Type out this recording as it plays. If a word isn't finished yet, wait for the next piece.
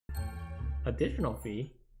additional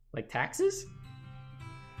fee? Like taxes?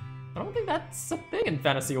 I don't think that's a thing in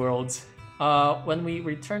fantasy worlds. When we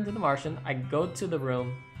return to the Martian, I go to the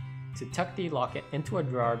room to tuck the locket into a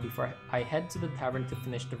drawer before I head to the tavern to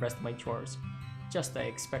finish the rest of my chores. Just as I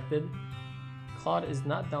expected, Claude is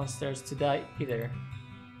not downstairs today either.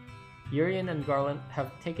 Urian and Garland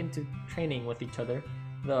have taken to training with each other,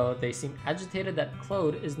 though they seem agitated that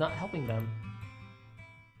Claude is not helping them.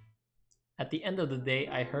 At the end of the day,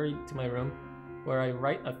 I hurry to my room, where I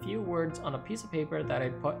write a few words on a piece of paper that I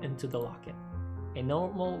put into the locket. A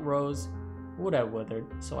normal rose would have withered,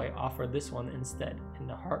 so I offer this one instead, in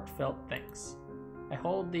a heartfelt thanks. I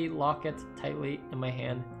hold the locket tightly in my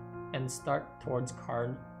hand and start towards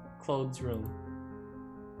Claude's room.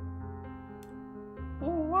 Oh,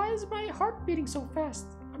 why is my heart beating so fast?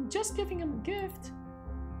 I'm just giving him a gift.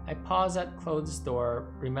 I pause at Claude's door,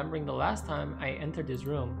 remembering the last time I entered his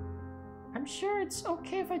room. I'm sure it's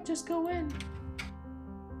okay if I just go in.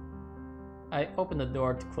 I open the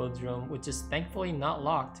door to Claude's room, which is thankfully not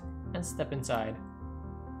locked, and step inside.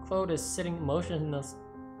 Claude is sitting motionless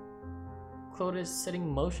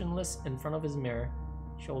in front of his mirror,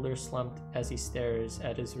 shoulders slumped as he stares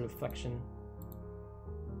at his reflection.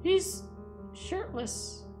 He's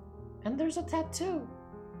shirtless, and there's a tattoo.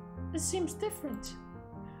 This seems different.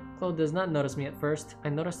 Claude does not notice me at first. I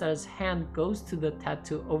notice that his hand goes to the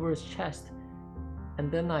tattoo over his chest,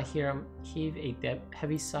 and then I hear him heave a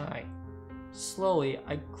heavy sigh. Slowly,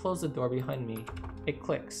 I close the door behind me. It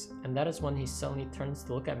clicks, and that is when he suddenly turns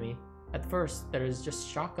to look at me. At first, there is just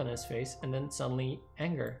shock on his face, and then suddenly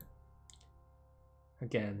anger.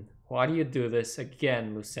 Again. Why do you do this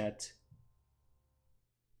again, Lucette?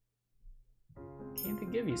 Came to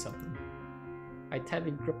give you something. I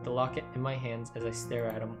tightly grip the locket in my hands as I stare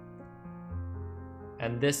at him.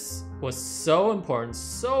 And this was so important,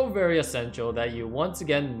 so very essential, that you once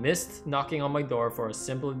again missed knocking on my door for a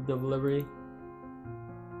simple delivery.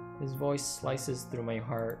 His voice slices through my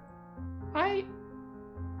heart. I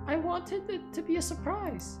wanted it to be a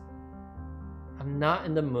surprise. I'm not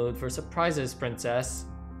in the mood for surprises, princess.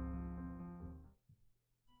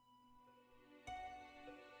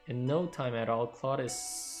 In no time at all, Claude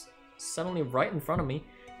is suddenly right in front of me,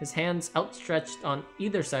 his hands outstretched on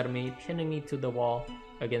either side of me, pinning me to the wall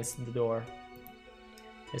against the door.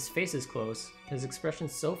 His face is closed, his expression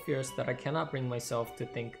so fierce that I cannot bring myself to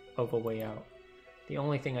think of a way out. The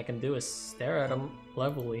only thing I can do is stare at him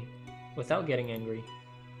levelly, without getting angry,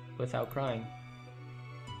 without crying.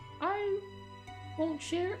 I won't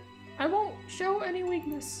show any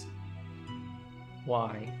weakness.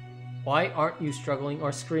 Why? Why aren't you struggling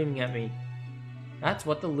or screaming at me? That's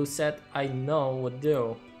what the Lucette I know would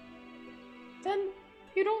do. Then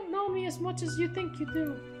you don't know me as much as you think you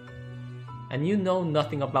do. And you know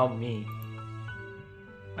nothing about me.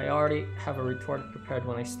 I already have a retort prepared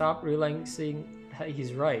when I stop realizing that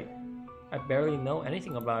he's right. I barely know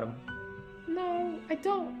anything about him. No, I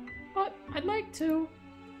don't, but I'd like to.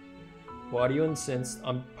 Why do you insist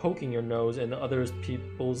on poking your nose in other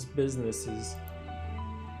people's businesses?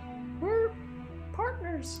 We're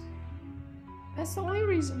partners. That's the only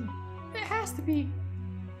reason. It has to be.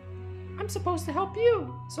 I'm supposed to help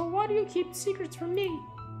you, so why do you keep secrets from me?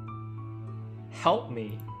 Help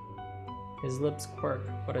me? His lips quirk,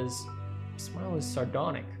 but his smile is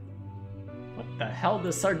sardonic. What the hell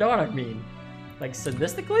does sardonic mean? Like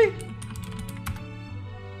sadistically?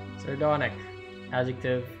 Sardonic.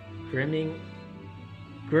 Adjective.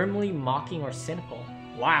 Grimly mocking or cynical.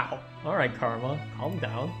 Wow. Alright, Karma. Calm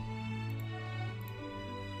down.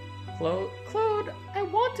 Claude, I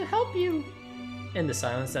want to help you. In the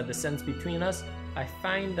silence that descends between us, I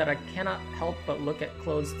find that I cannot help but look at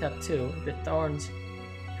Claude's tattoo. The thorns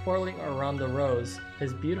twirling around the rose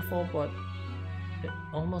is beautiful, but it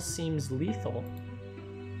almost seems lethal.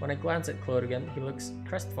 When I glance at Claude again, he looks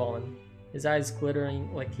crestfallen, his eyes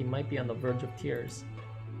glittering like he might be on the verge of tears.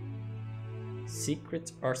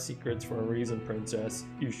 Secrets are secrets for a reason, princess.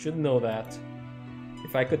 You should know that.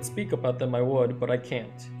 If I could speak about them, I would, but I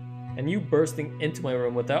can't. And you bursting into my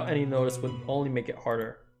room without any notice would only make it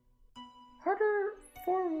harder. Harder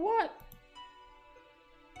for what?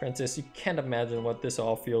 Princess, you can't imagine what this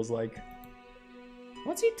all feels like.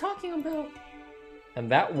 What's he talking about? And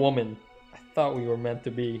that woman, I thought we were meant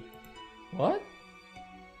to be. What?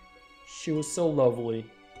 She was so lovely.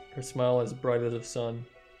 Her smile as bright as the sun.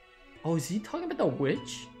 Oh, is he talking about the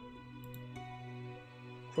witch?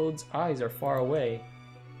 Claude's eyes are far away.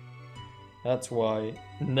 That's why.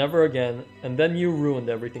 Never again. And then you ruined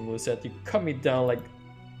everything, Lucette. You cut me down like...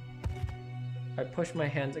 I pushed my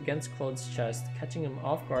hands against Claude's chest, catching him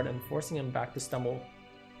off guard and forcing him back to stumble.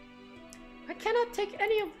 I cannot take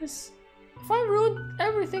any of this. If I ruin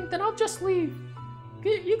everything, then I'll just leave.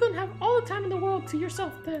 You can have all the time in the world to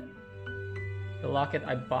yourself then. The locket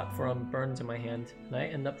I bought for him burns in my hand, and I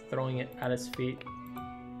end up throwing it at his feet.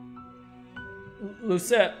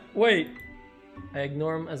 Lucette, wait! I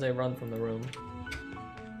ignore him as I run from the room.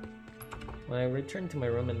 When I return to my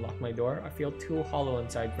room and lock my door, I feel too hollow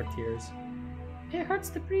inside for tears. It hurts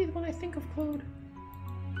to breathe when I think of Claude.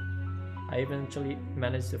 I eventually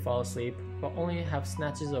manage to fall asleep, but only have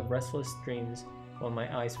snatches of restless dreams when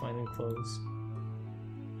my eyes finally close.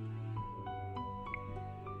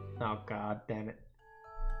 Oh god damn it.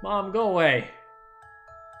 Mom, go away!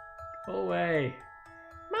 Go away.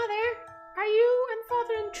 Mother, are you and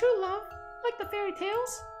Father in true love, like the fairy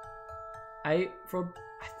tales? I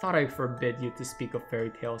thought I forbid you to speak of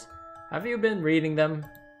fairy tales. Have you been reading them?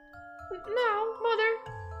 No,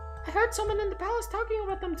 Mother. I heard someone in the palace talking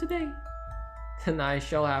about them today. Then I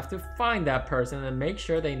shall have to find that person and make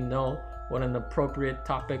sure they know what an appropriate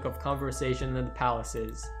topic of conversation in the palace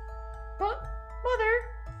is. But, Mother,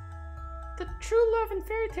 the true love in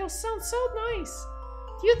fairy tales sounds so nice.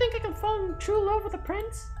 Do you think I can fall in true love with a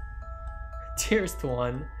prince? Dearest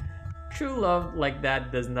one, true love like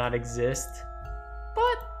that does not exist.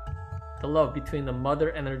 But the love between a mother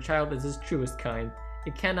and her child is its truest kind.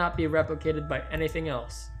 It cannot be replicated by anything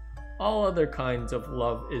else. All other kinds of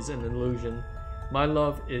love is an illusion. My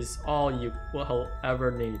love is all you will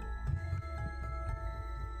ever need.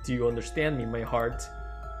 Do you understand me, my heart?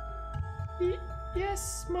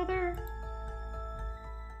 Yes, Mother.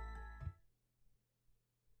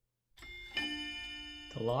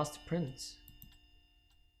 The Lost Prince.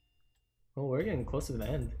 Oh, we're getting close to the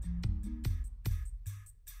end.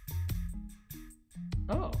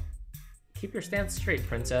 Oh. Keep your stance straight,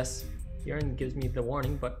 princess. Yurien gives me the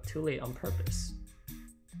warning, but too late on purpose.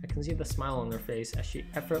 I can see the smile on her face as she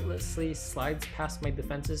effortlessly slides past my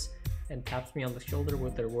defenses and taps me on the shoulder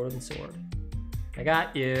with her wooden sword. I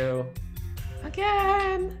got you!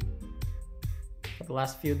 Again! For the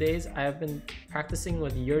last few days, I have been practicing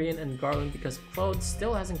with Yurien and Garland because Claude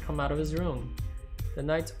still hasn't come out of his room. The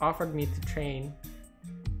knights offered me to train,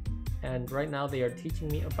 and right now they are teaching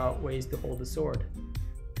me about ways to hold the sword.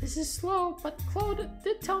 This is slow, but Claude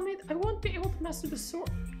did tell me I won't be able to master the sword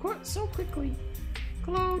so quickly.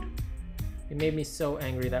 Claude! It made me so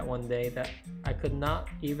angry that one day that I could not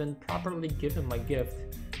even properly give him my gift.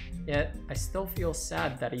 Yet, I still feel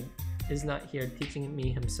sad that he is not here teaching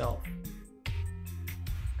me himself.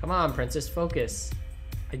 Come on, princess, focus.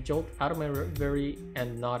 I jolt out of my reverie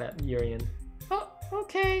and nod at Yurien. Oh,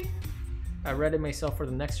 okay. I ready myself for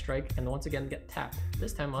the next strike and once again get tapped,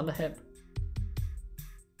 this time on the hip.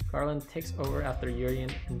 Garland takes over after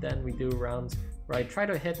Yurien, and then we do rounds where I try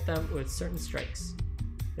to hit them with certain strikes.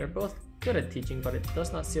 They're both good at teaching, but it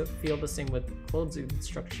does not feel the same with Claude's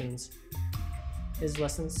instructions. His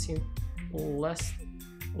lessons seem less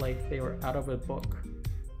like they were out of a book.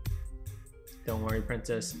 Don't worry,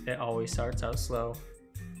 princess, it always starts out slow.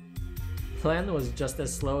 Plan was just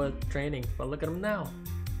as slow at training, but look at him now.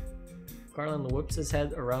 Garland whips his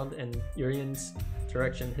head around in Yurien's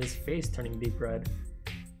direction, his face turning deep red.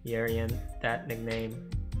 Yurien, that nickname.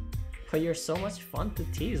 But you're so much fun to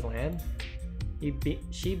tease, Lan.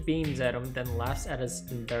 She beams at him, then laughs at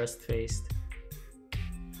his embarrassed face.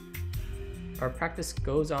 Our practice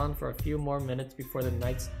goes on for a few more minutes before the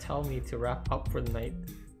knights tell me to wrap up for the night.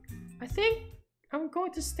 I think I'm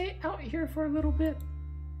going to stay out here for a little bit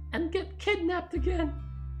and get kidnapped again.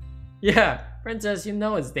 Yeah, princess, you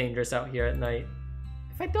know it's dangerous out here at night.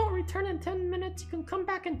 If I don't return in 10 minutes, you can come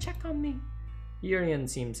back and check on me. Yurien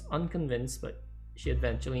seems unconvinced, but she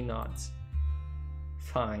eventually nods.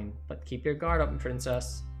 Fine, but keep your guard up,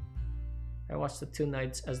 princess. I watch the two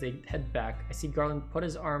knights as they head back. I see Garland put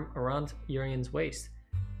his arm around Yurien's waist,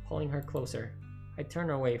 pulling her closer. I turn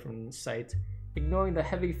away from the sight, ignoring the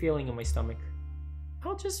heavy feeling in my stomach.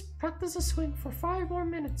 I'll just practice a swing for 5 more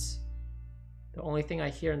minutes. The only thing I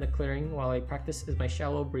hear in the clearing while I practice is my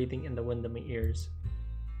shallow breathing and the wind in my ears.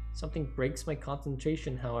 Something breaks my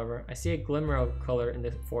concentration, however. I see a glimmer of color in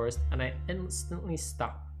the forest and I instantly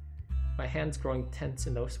stop, my hands growing tense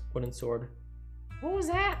in the wooden sword. What was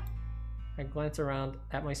that? I glance around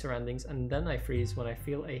at my surroundings and then I freeze when I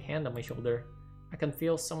feel a hand on my shoulder. I can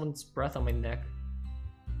feel someone's breath on my neck.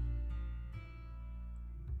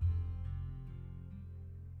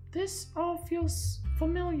 This all feels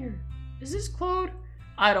familiar. Is this Claude?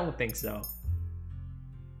 I don't think so.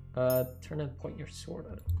 Turn and point your sword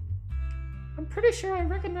at him. I'm pretty sure I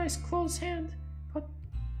recognize Claude's hand, but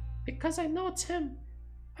because I know it's him,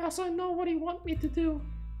 I also know what he wants me to do.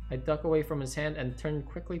 I duck away from his hand and turn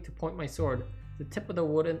quickly to point my sword. The tip of the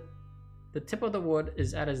wooden The tip of the wood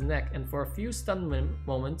is at his neck, and for a few stunned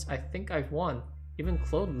moments, I think I've won. Even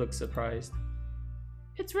Claude looks surprised.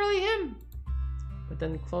 It's really him! But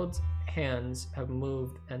then Claude's hands have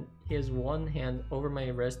moved, and he has one hand over my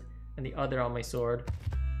wrist and the other on my sword.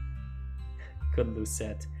 Good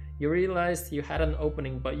Lucette. You realized you had an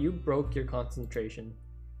opening, but you broke your concentration.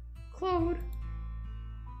 Claude!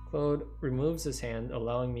 Claude removes his hand,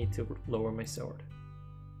 allowing me to lower my sword.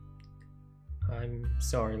 I'm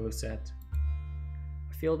sorry, Lucette.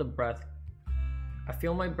 I feel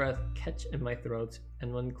my breath catch in my throat,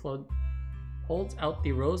 and when Claude holds out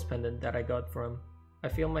the rose pendant that I got for him, I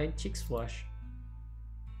feel my cheeks flush.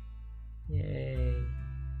 Yay.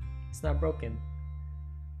 It's not broken.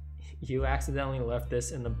 You accidentally left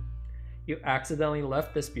this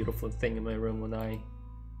beautiful thing in my room when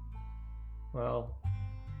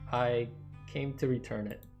I came to return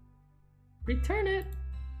it. Return it?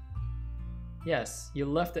 Yes, you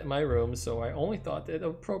left it in my room, so I only thought it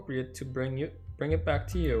appropriate to bring it back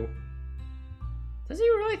to you. Does he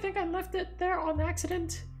really think I left it there on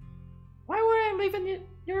accident? Why would I leave it in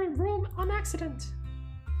your room on accident?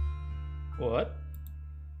 What?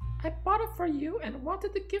 I bought it for you and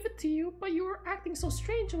wanted to give it to you, but you were acting so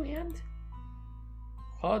strangely and...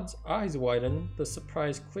 Claude's eyes widen, the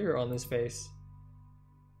surprise clear on his face.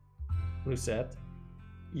 Lucette,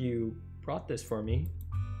 you brought this for me.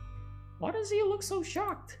 Why does he look so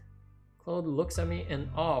shocked? Claude looks at me in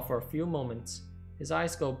awe for a few moments. His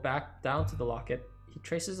eyes go back down to the locket. He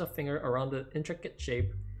traces a finger around the intricate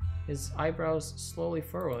shape, his eyebrows slowly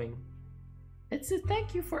furrowing. It's a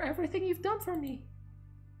thank you for everything you've done for me.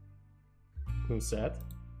 Lucette,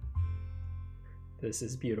 this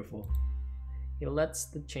is beautiful. He lets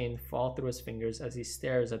the chain fall through his fingers as he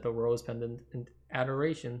stares at the rose pendant in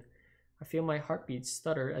adoration. I feel my heartbeat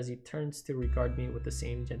stutter as he turns to regard me with the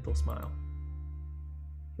same gentle smile.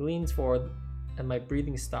 He leans forward, and my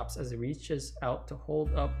breathing stops as he reaches out to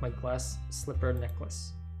hold up my glass slipper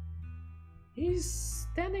necklace. He's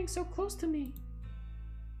standing so close to me.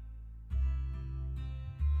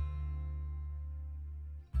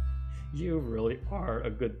 You really are a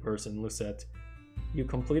good person, Lucette. You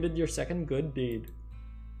completed your second good deed.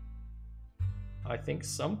 I think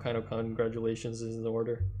some kind of congratulations is in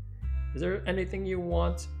order. Is there anything you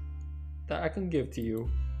want that I can give to you?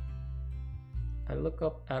 I look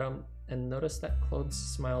up at him and notice that Claude's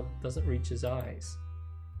smile doesn't reach his eyes.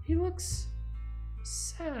 He looks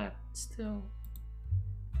sad still.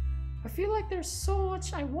 I feel like there's so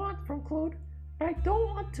much I want from Claude, but I don't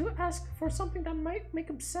want to ask for something that might make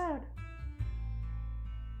him sad.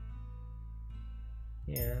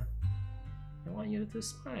 Yeah, I want you to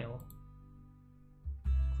smile.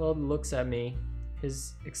 Claude looks at me,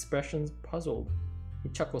 his expression's puzzled. He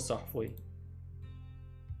chuckles softly.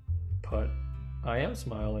 But I am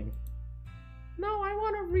smiling. No, I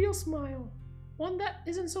want a real smile. One that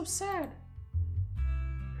isn't so sad.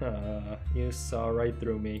 You saw right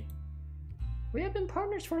through me. We have been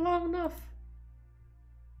partners for long enough.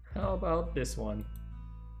 How about this one?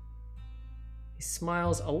 He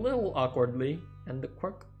smiles a little awkwardly, and the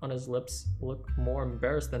quirk on his lips look more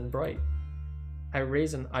embarrassed than bright. I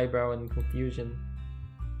raise an eyebrow in confusion.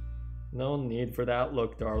 No need for that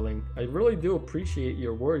look, darling. I really do appreciate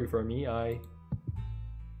your worry for me.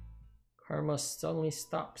 Karma suddenly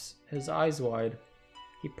stops, his eyes wide.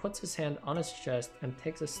 He puts his hand on his chest and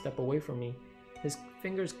takes a step away from me, his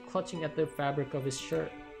fingers clutching at the fabric of his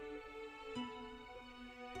shirt.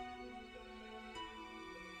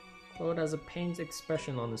 Claude has a pained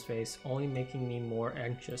expression on his face, only making me more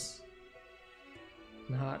anxious.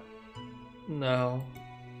 Not now.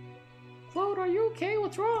 Claude, are you okay?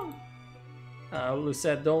 What's wrong?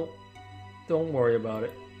 Lucette, don't worry about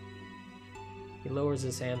it. He lowers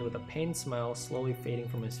his hand with a pained smile slowly fading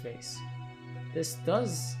from his face. This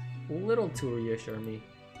does little to reassure me.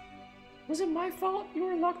 Was it my fault you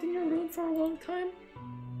were locked in your room for a long time?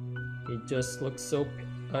 He just looks so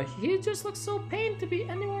pained to be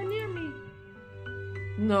anywhere near me.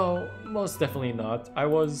 No, most definitely not. I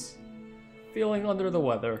was feeling under the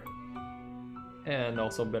weather. And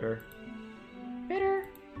also bitter. Bitter?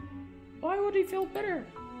 Why would he feel bitter?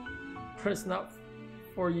 But it's not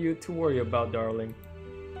for you to worry about, darling.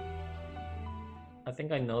 I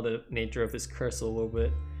think I know the nature of his curse a little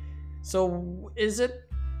bit. So, is it...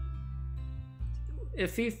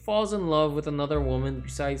 if he falls in love with another woman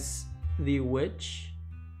besides the witch?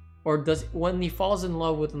 Or when he falls in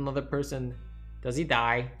love with another person, does he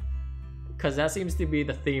die? Because that seems to be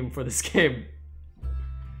the theme for this game.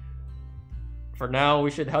 For now,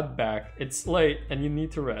 we should head back. It's late and you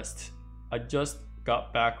need to rest. I just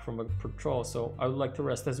got back from a patrol, so I would like to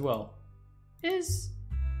rest as well. Is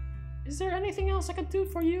Is there anything else I can do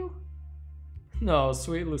for you? No,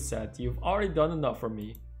 sweet Lucette, you've already done enough for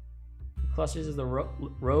me. He clutches the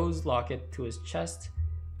rose locket to his chest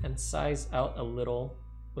and sighs out a little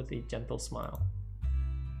with a gentle smile.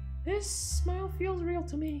 This smile feels real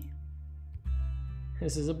to me.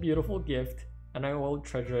 This is a beautiful gift, and I will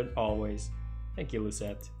treasure it always. Thank you,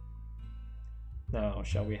 Lucette. Now,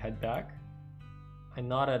 shall we head back? I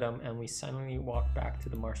nod at him, and we silently walk back to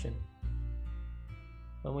the Martian.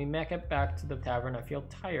 When we make it back to the tavern, I feel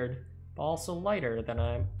tired, but also lighter than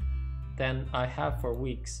I have for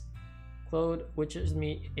weeks. Claude wishes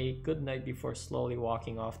me a good night before slowly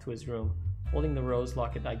walking off to his room, holding the rose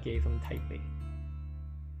locket I gave him tightly.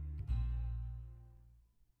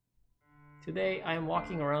 Today, I am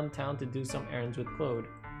walking around town to do some errands with Claude.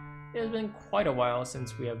 It has been quite a while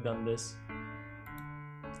since we have done this.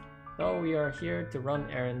 Though we are here to run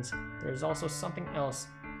errands, there is also something else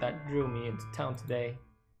that drew me into town today.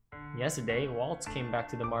 Yesterday, Waltz came back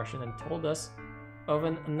to the Martian and told us of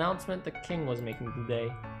an announcement the king was making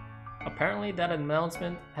today. Apparently that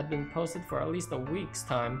announcement had been posted for at least a week's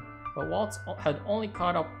time, but Waltz had only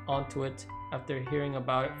caught up onto it after hearing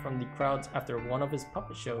about it from the crowds after one of his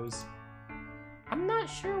puppet shows. I'm not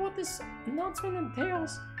sure what this announcement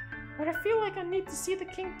entails, but I feel like I need to see the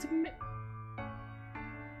king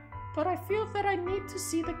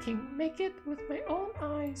make it with my own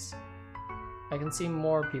eyes. I can see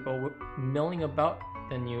more people milling about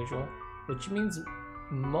than usual, which means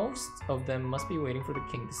most of them must be waiting for the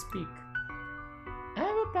king to speak. I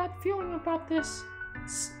have a bad feeling about this.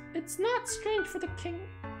 It's not strange for the king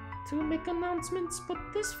to make announcements, but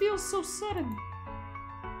this feels so sudden.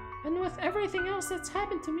 And with everything else that's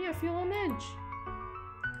happened to me, I feel on edge.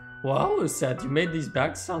 Wow, Lucette, you made these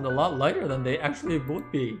bags sound a lot lighter than they actually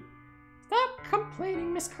would be. Stop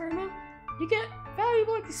complaining, Miss Karma. You get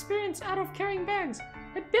valuable experience out of carrying bags.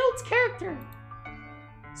 It builds character.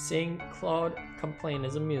 Seeing Claude complain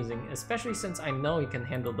is amusing, especially since I know he can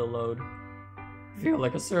handle the load. I feel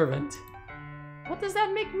like a servant. What does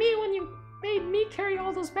that make me when you made me carry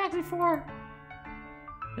all those bags before?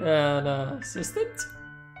 An assistant?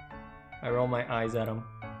 I roll my eyes at him.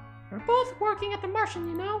 We're both working at the Martian,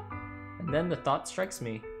 you know? And then the thought strikes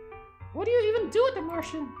me. What do you even do at the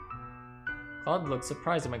Martian? Claude looks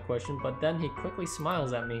surprised at my question, but then he quickly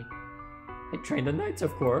smiles at me. I train the knights,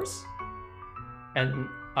 of course. And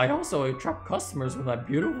I also attract customers with my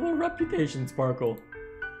beautiful reputation sparkle.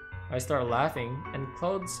 I start laughing, and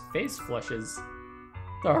Claude's face flushes.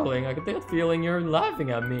 Darling, I get the feeling you're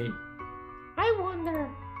laughing at me. I wonder.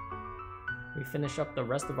 We finish up the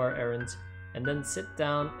rest of our errands, and then sit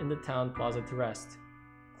down in the town plaza to rest.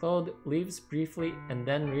 Claude leaves briefly and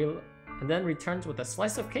then returns with a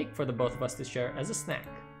slice of cake for the both of us to share as a snack.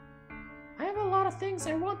 I have a lot of things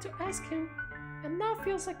I want to ask him, and now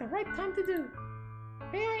feels like the right time to do.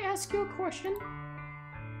 May I ask you a question?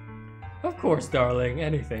 Of course, darling,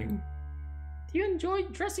 anything. Do you enjoy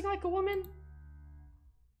dressing like a woman?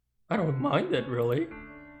 I don't mind it, really.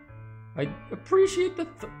 I appreciate the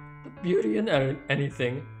beauty in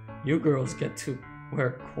anything. You girls get to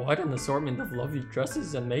wear quite an assortment of lovely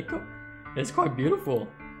dresses and makeup. It's quite beautiful.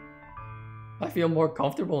 I feel more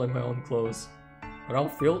comfortable in my own clothes,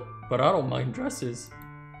 but I don't mind dresses.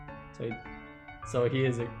 So he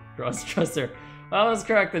is a cross-dresser. I was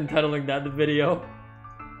correct in titling that the video.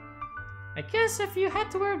 I guess if you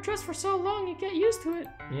had to wear a dress for so long, you get used to it.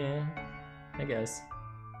 Yeah, I guess.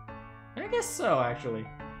 I guess so, actually.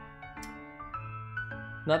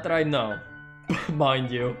 Not that I know,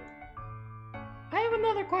 mind you. I have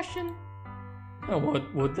another question.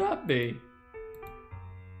 What would that be?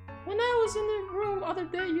 When I was in the room other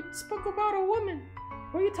day, you spoke about a woman.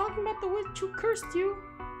 Were you talking about the witch who cursed you?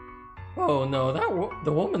 Oh no,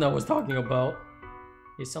 the woman I was talking about.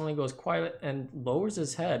 He suddenly goes quiet and lowers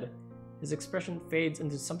his head. His expression fades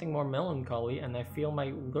into something more melancholy, and I feel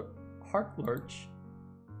my heart lurch.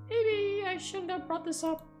 Maybe I shouldn't have brought this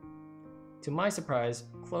up. To my surprise,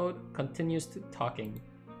 Claude continues talking.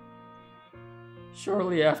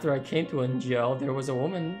 Shortly after I came to NGL, there was a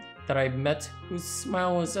woman that I met whose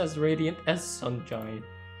smile was as radiant as sunshine.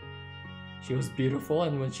 She was beautiful,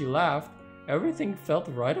 and when she laughed, everything felt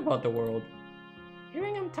right about the world.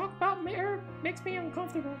 Hearing him talk about her makes me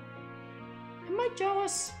uncomfortable. Am I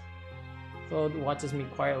jealous? Claude watches me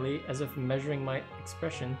quietly, as if measuring my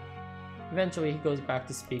expression. Eventually, he goes back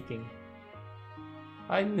to speaking.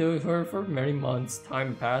 I knew her for many months.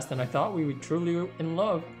 Time passed, and I thought we were truly in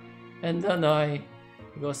love. And then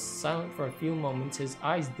He goes silent for a few moments, his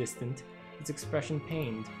eyes distant, his expression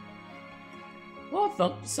pained.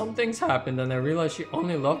 Well, some things happened, and I realized she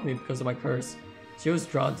only loved me because of my curse. She was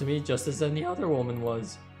drawn to me just as any other woman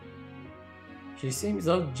was. She seems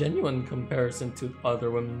so genuine in comparison to other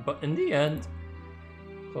women, but in the end,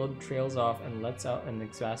 Claude trails off and lets out an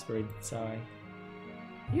exasperated sigh.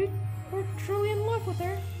 You were truly in love with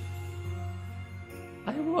her.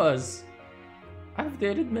 I was. I've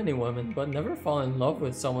dated many women, but never fallen in love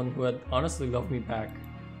with someone who had honestly loved me back.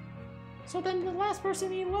 So then the last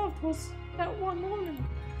person he loved was that one woman.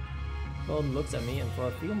 Claude looks at me, and for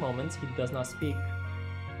a few moments he does not speak.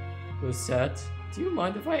 Lucette, do you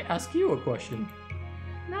mind if I ask you a question?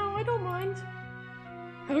 No, I don't mind.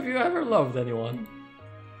 Have you ever loved anyone?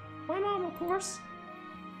 My mom, of course.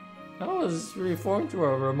 I was referring to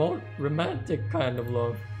a remote, romantic kind of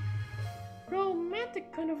love.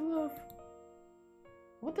 Romantic kind of love?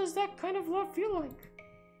 What does that kind of love feel like?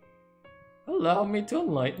 Allow me to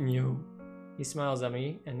enlighten you. He smiles at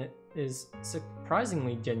me, and it is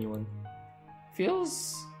surprisingly genuine.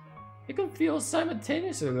 It can feel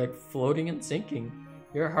simultaneously like floating and sinking.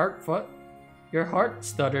 Your heart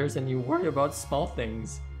stutters, and you worry about small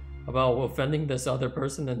things, about offending this other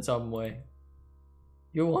person in some way.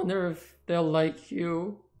 You wonder if they'll like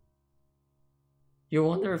you. You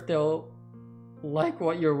wonder if they'll like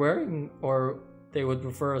what you're wearing, or they would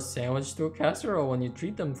prefer a sandwich to a casserole when you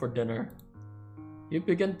treat them for dinner. You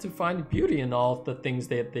begin to find beauty in all of the things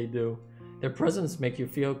that they do. Their presence makes you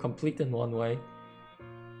feel complete in one way,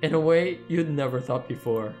 in a way you'd never thought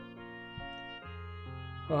before.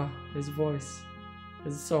 Ah, his voice.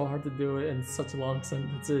 It's so hard to do it in such long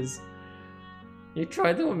sentences. You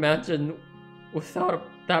try to imagine without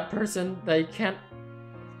that person that you can't,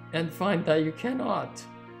 and find that you cannot.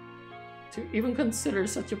 To even consider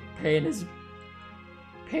such a pain is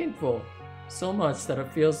painful, so much that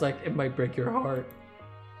it feels like it might break your heart.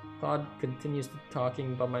 Claude continues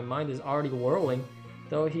talking, but my mind is already whirling,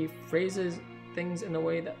 though he phrases things in a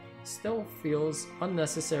way that still feels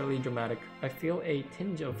unnecessarily dramatic. I feel a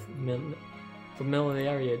tinge of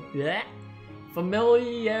familiarity. Blech.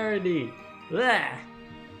 Familiarity. Blech.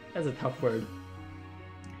 That's a tough word.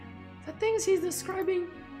 The things he's describing,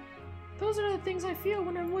 those are the things I feel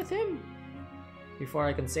when I'm with him. Before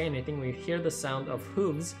I can say anything, we hear the sound of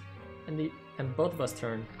hooves, and both of us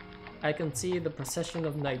turn. I can see the procession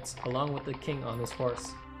of knights along with the king on his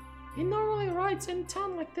horse. He normally rides in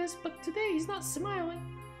town like this, but today he's not smiling,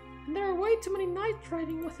 and there are way too many knights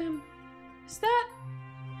riding with him. Is that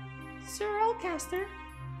Sir Elcaster?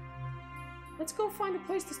 Let's go find a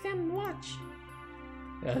place to stand and watch.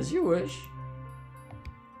 As you wish.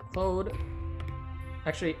 Claude.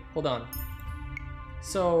 Actually, hold on.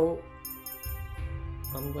 So,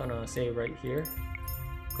 I'm gonna say right here,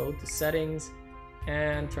 go to settings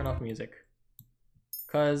and turn off music.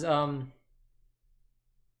 Cause I've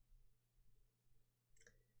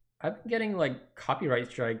been getting like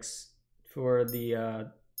copyright strikes for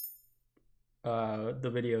the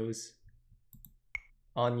videos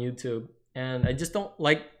on YouTube, and I just don't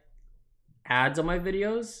like ads on my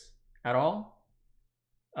videos at all.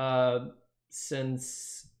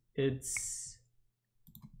 Since it's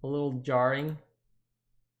a little jarring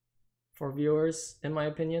for viewers, in my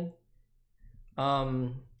opinion.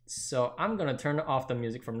 So I'm gonna turn off the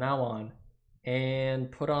music from now on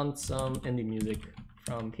and put on some indie music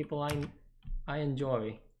from people I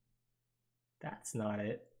enjoy. That's not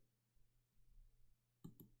it.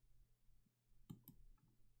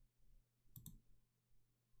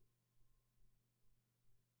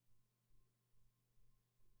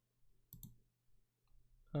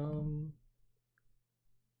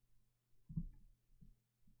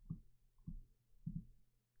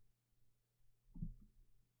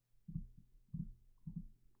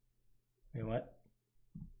 Wait, what?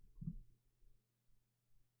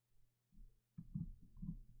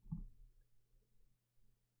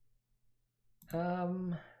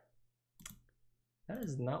 That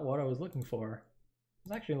is not what I was looking for. I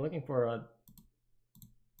was actually looking for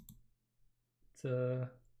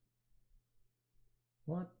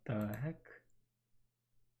what the heck?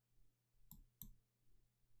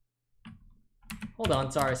 Hold on,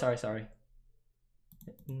 sorry.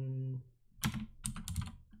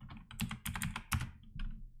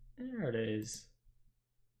 There it is.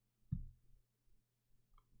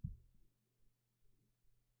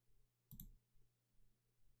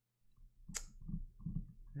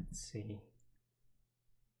 Let's see.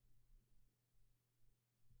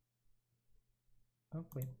 I'll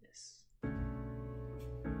play this.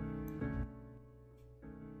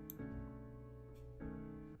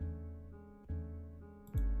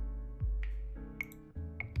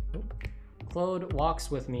 Claude walks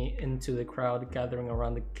with me into the crowd gathering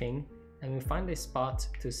around the king, and we find a spot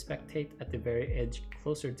to spectate at the very edge,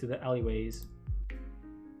 closer to the alleyways.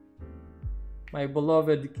 My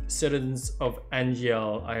beloved citizens of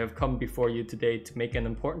Angel, I have come before you today to make an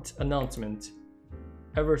important announcement.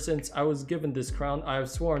 Ever since I was given this crown, I have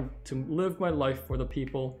sworn to live my life for the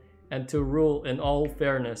people and to rule in all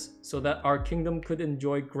fairness, so that our kingdom could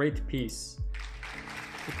enjoy great peace.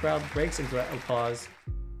 The crowd breaks into applause.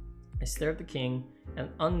 I stare at the king,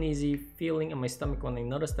 an uneasy feeling in my stomach when I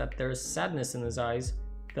notice that there is sadness in his eyes,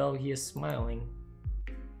 though he is smiling.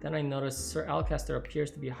 Then I notice Sir Alcaster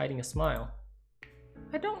appears to be hiding a smile.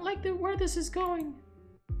 I don't like where this is going.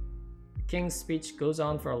 The king's speech goes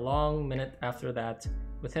on for a long minute after that,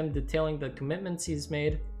 with him detailing the commitments he's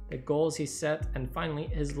made, the goals he set, and finally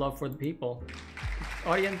his love for the people. The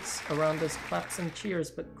audience around us claps and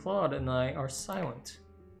cheers, but Claude and I are silent.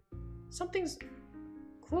 Something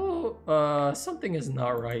is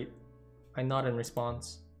not right. I nod in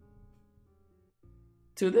response.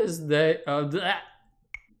 To this day, I'm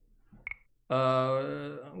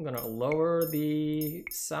gonna lower the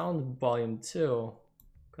sound volume too,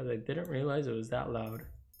 because I didn't realize it was that loud.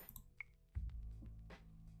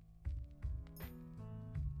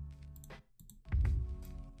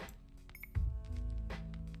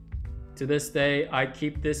 To this day, I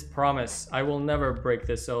keep this promise. I will never break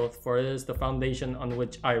this oath, for it is the foundation on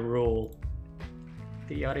which I rule.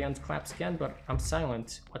 The audience claps again, but I'm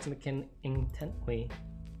silent, watching the king intently.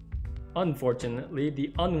 Unfortunately,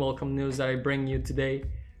 the unwelcome news that I bring you today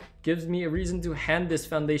gives me a reason to hand this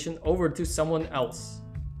foundation over to someone else.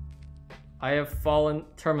 I have fallen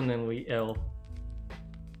terminally ill.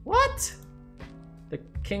 What? The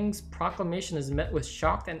king's proclamation is met with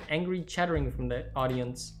shocked and angry chattering from the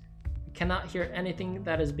audience. I cannot hear anything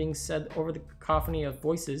that is being said over the cacophony of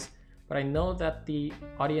voices, but I know that the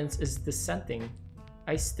audience is dissenting.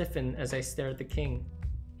 I stiffen as I stare at the king.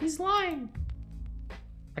 He's lying!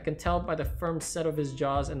 I can tell by the firm set of his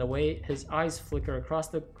jaws and the way his eyes flicker across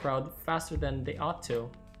the crowd faster than they ought to.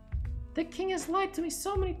 The king has lied to me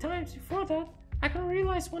so many times before that, I can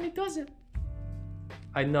realize when he does it.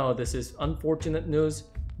 I know this is unfortunate news,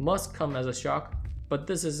 must come as a shock, but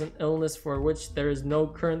this is an illness for which there is no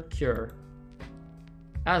current cure.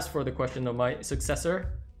 As for the question of my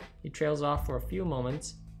successor, he trails off for a few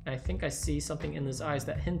moments, and I think I see something in his eyes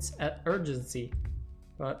that hints at urgency,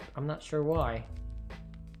 but I'm not sure why.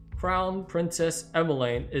 Crown Princess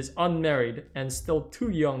Emmeline is unmarried and still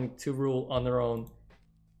too young to rule on her own.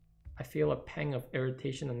 I feel a pang of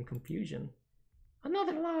irritation and confusion.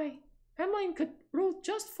 Another lie. Emmeline could rule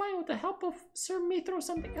just fine with the help of Sir Mithros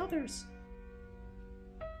and the others.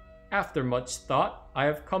 After much thought, I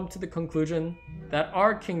have come to the conclusion that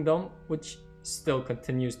our kingdom, which still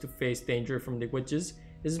continues to face danger from the witches,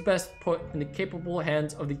 is best put in the capable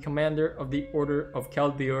hands of the commander of the Order of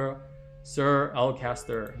Caldera, Sir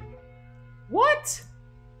Alcaster. What?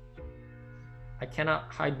 I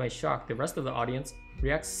cannot hide my shock. The rest of the audience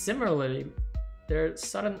reacts similarly. Their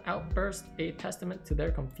sudden outburst a testament to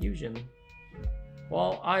their confusion.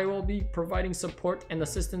 While I will be providing support and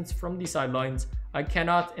assistance from the sidelines, I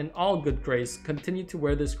cannot, in all good grace, continue to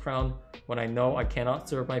wear this crown when I know I cannot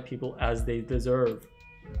serve my people as they deserve.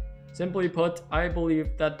 Simply put, I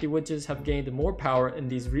believe that the witches have gained more power in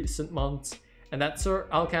these recent months, and that Sir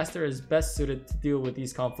Alcaster is best suited to deal with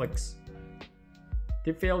these conflicts.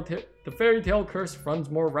 The fairy tale curse runs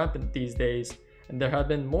more rampant these days, and there have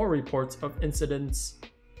been more reports of incidents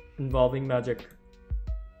involving magic.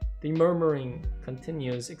 The murmuring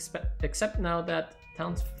continues, except now that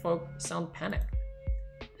townsfolk sound panicked.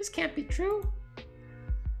 This can't be true.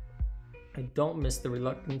 I don't miss the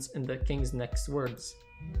reluctance in the king's next words.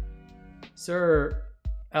 Sir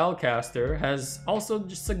Alcaster has also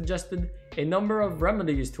suggested a number of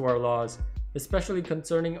remedies to our laws, especially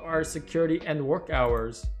concerning our security and work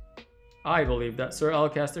hours. I believe that Sir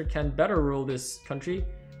Alcaster can better rule this country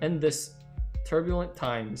in this turbulent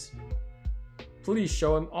times. Please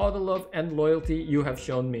show him all the love and loyalty you have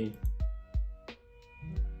shown me.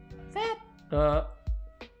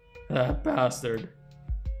 That bastard.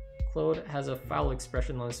 Claude has a foul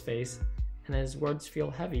expression on his face, and his words feel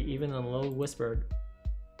heavy even in a low whispered.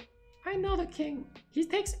 I know the king. He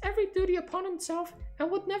takes every duty upon himself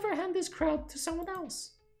and would never hand this crown to someone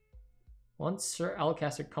else. Once Sir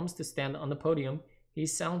Alcaster comes to stand on the podium, he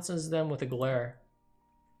silences them with a glare.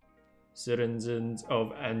 Citizens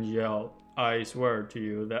of Angel, I swear to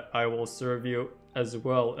you that I will serve you as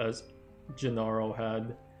well as Gennaro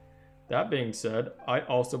had. That being said, I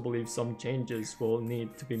also believe some changes will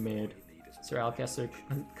need to be made. Sir Alcaster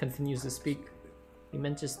continues to speak. He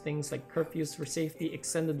mentions things like curfews for safety,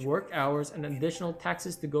 extended work hours, and additional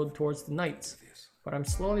taxes to go towards the knights. But I'm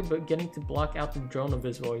slowly beginning to block out the drone of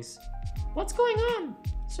his voice. What's going on?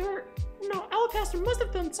 Sir, No, Alcaster must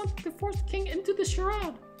have done something to force the king into the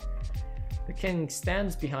charade. The king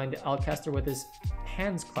stands behind Alcaster with his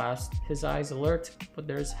hands clasped, his eyes alert, but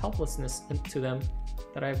there's helplessness to them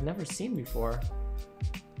that I've never seen before.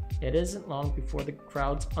 It isn't long before the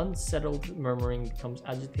crowd's unsettled murmuring becomes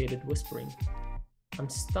agitated whispering. I'm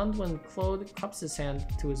stunned when Claude cups his hand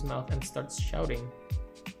to his mouth and starts shouting.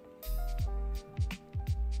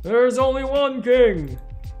 There's only one king!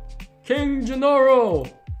 King Gennaro!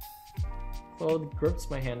 Claude grips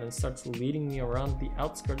my hand and starts leading me around the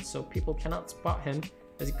outskirts so people cannot spot him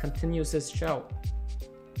as he continues his shout.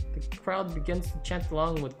 The crowd begins to chant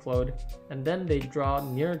along with Claude, and then they draw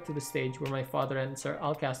nearer to the stage where my father and Sir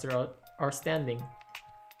Alcaster are standing.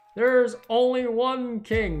 There's only one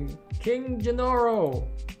king, King Gennaro!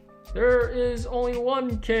 There is only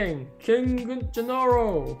one king, King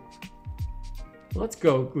Gennaro! Let's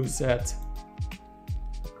go, Goosette.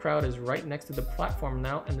 The crowd is right next to the platform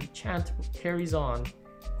now, and the chant carries on.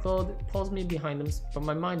 Claude pulls me behind him, but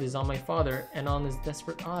my mind is on my father and on his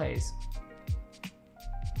desperate eyes.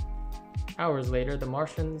 Hours later, the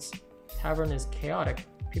Martian's tavern is chaotic.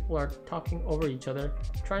 People are talking over each other,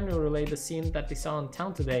 trying to relay the scene that they saw in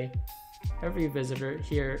town today. Every visitor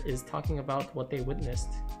here is talking about what they witnessed.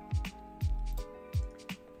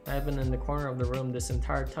 I have been in the corner of the room this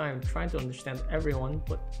entire time, trying to understand everyone,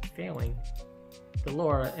 but failing.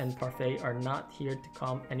 Delora and Parfait are not here to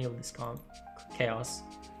calm any of this chaos.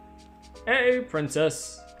 Hey,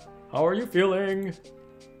 princess! How are you feeling?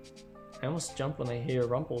 I almost jump when I hear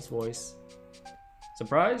Rumpel's voice.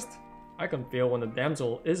 Surprised? I can feel when the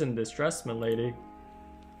damsel is in distress, my lady.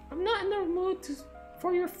 I'm not in the mood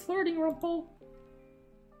for your flirting, Rumpel.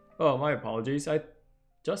 Oh, my apologies. I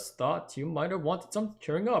just thought you might have wanted some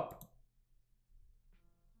cheering up.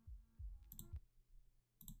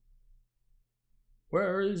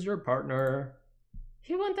 Where is your partner?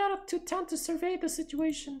 He went out to town to survey the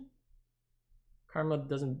situation. Karma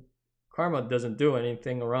doesn't do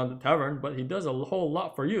anything around the tavern, but he does a whole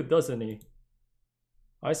lot for you, doesn't he?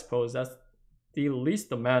 I suppose that's the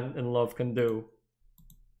least a man in love can do.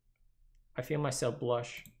 I feel myself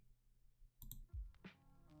blush.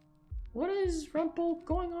 What is Rumpel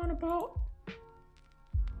going on about?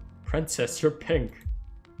 Princess, you're pink.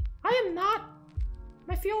 I am not.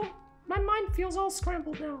 My mind feels all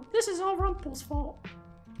scrambled now. This is all Rumpel's fault.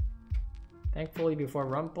 Thankfully, before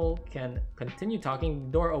Rumpel can continue talking,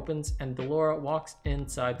 the door opens and Delora walks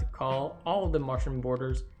inside to call all of the Martian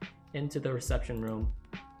boarders into the reception room.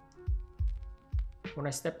 When I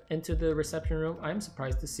step into the reception room, I am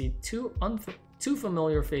surprised to see two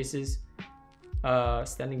familiar faces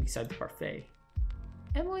standing beside the parfait.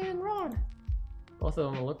 Emily and Rod. Both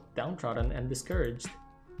of them look downtrodden and discouraged.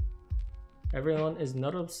 Everyone is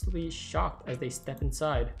noticeably shocked as they step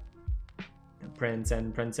inside. The prince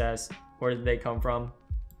and princess, where did they come from?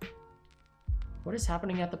 What is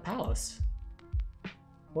happening at the palace?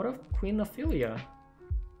 What of Queen Ophelia?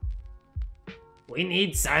 We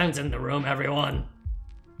need silence in the room, everyone!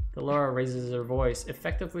 Delora raises her voice,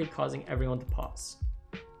 effectively causing everyone to pause.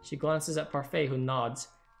 She glances at Parfait, who nods,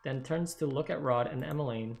 then turns to look at Rod and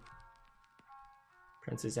Emmeline.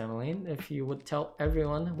 Princess Emmeline, if you would tell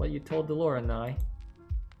everyone what you told Delora and I.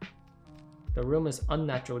 The room is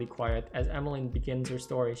unnaturally quiet as Emmeline begins her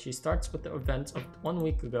story. She starts with the events of 1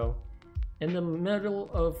 week ago. In the middle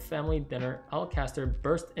of family dinner, Alcaster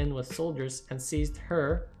burst in with soldiers and seized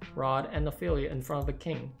her, Rod, and Ophelia in front of the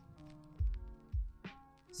king.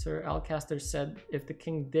 Sir Alcaster said if the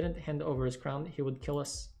king didn't hand over his crown, he would kill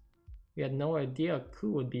us. We had no idea a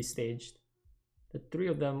coup would be staged. The three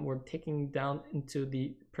of them were taken down into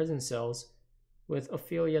the prison cells, with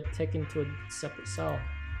Ophelia taken to a separate cell.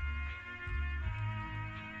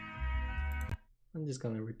 I'm just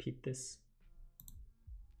gonna repeat this.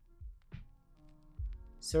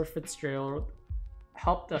 Sir Fitzgerald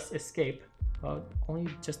helped us escape, but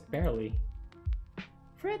only just barely.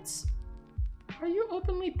 Fritz, are you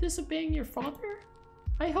openly disobeying your father?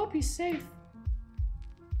 I hope he's safe.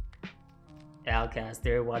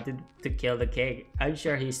 Alcaster wanted to kill the king. I'm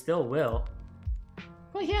sure he still will.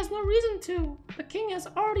 But he has no reason to. The king has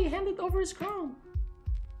already handed over his crown.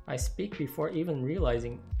 I speak before even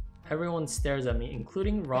realizing. Everyone stares at me,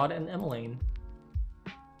 including Rod and Emmeline.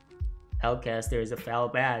 Alcaster is a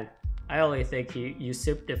foul man. I only think he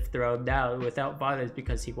usurped the throne now without violence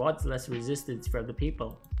because he wants less resistance from the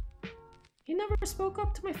people. He never spoke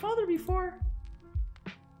up to my father before.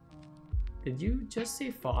 Did you just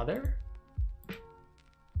say father?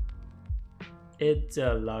 It's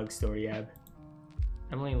a long story, Ab.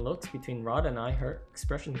 Emmeline looks between Rod and I, her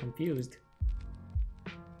expression confused.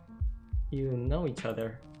 You know each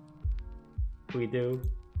other. We do.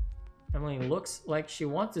 Emmeline looks like she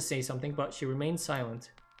wants to say something, but she remains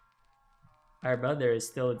silent. Our brother is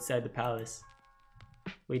still inside the palace.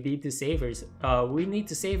 We need to save her. We need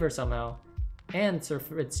to save her somehow. And Sir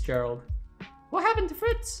Fitzgerald. What happened to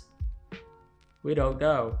Fritz? We don't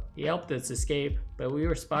know. He helped us escape, but we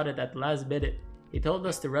were spotted at the last minute. He told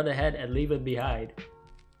us to run ahead and leave him behind.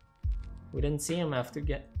 We didn't see him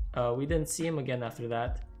again after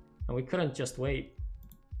that, and we couldn't just wait.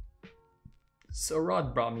 So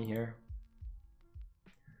Rod brought me here.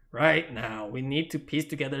 Right now, we need to piece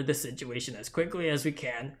together the situation as quickly as we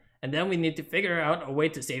can, and then we need to figure out a way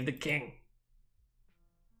to save the king.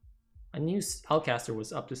 I knew Alcaster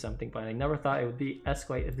was up to something, but I never thought it would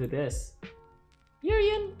escalate into this.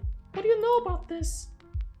 Urian, what do you know about this?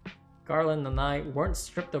 Garland and I weren't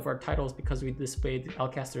stripped of our titles because we disobeyed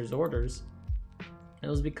Alcaster's orders. It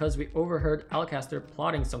was because we overheard Alcaster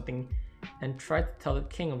plotting something and tried to tell the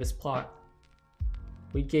king of his plot.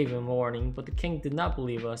 We gave him a warning, but the king did not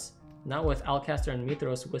believe us, not with Alcaster and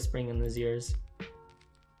Mithros whispering in his ears.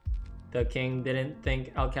 The king didn't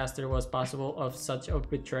think Alcaster was possible of such a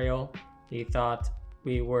betrayal. He thought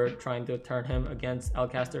we were trying to turn him against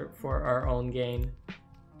Alcaster for our own gain.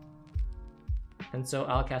 And so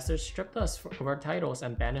Alcaster stripped us of our titles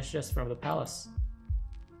and banished us from the palace.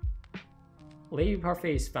 Lady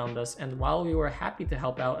Parface found us, and while we were happy to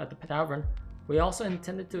help out at the tavern, we also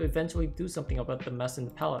intended to eventually do something about the mess in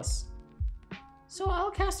the palace. So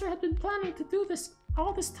Alcaster had been planning to do this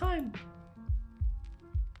all this time.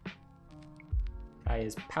 Guy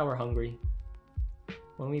is power hungry.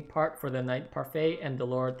 When we part for the night, Parfait and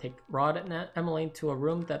Delore take Rod and Emmeline to a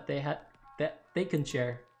room that they can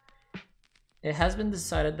share. It has been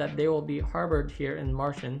decided that they will be harbored here in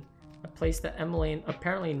Martian, a place that Emmeline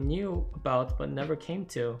apparently knew about but never came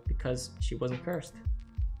to because she wasn't cursed.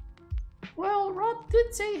 Well, Rod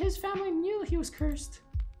did say his family knew he was cursed.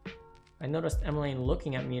 I noticed Emmeline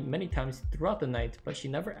looking at me many times throughout the night, but she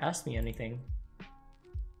never asked me anything.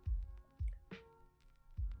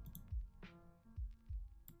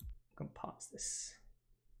 I'm gonna pause this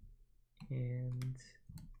and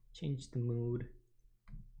change the mood.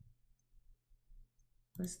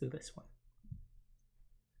 Let's do this one.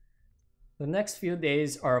 The next few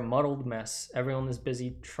days are a muddled mess. Everyone is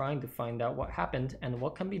busy trying to find out what happened and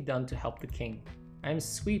what can be done to help the king. I am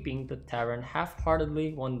sweeping the tavern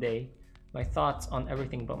half-heartedly one day, my thoughts on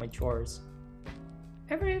everything but my chores.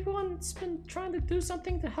 Everyone's been trying to do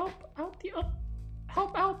something to help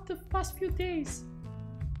out the past few days.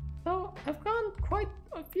 Though I've gone quite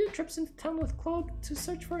a few trips into town with Claude to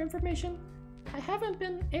search for information, I haven't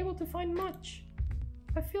been able to find much.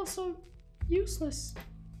 I feel so useless.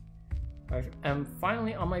 I am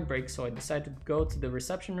finally on my break, so I decide to go to the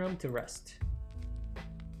reception room to rest.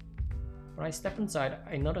 When I step inside,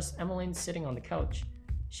 I notice Emmeline sitting on the couch.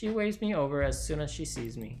 She waves me over as soon as she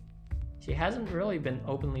sees me. She hasn't really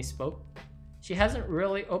openly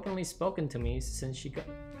spoken to me since she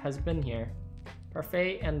has been here.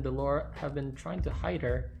 Parfait and Delore have been trying to hide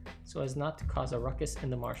her so as not to cause a ruckus in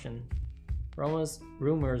the Martian. Roma's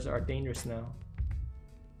rumors are dangerous now.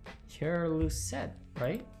 You're Lucette,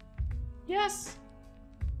 right? Yes.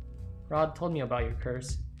 Rod told me about your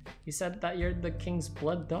curse. He said that you're the king's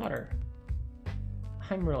blood daughter.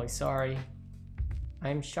 I'm really sorry. I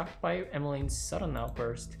am shocked by Emmeline's sudden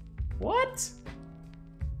outburst. What?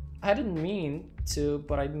 I didn't mean to,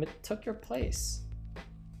 but I took your place.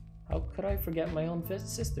 How could I forget my own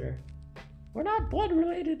sister? We're not blood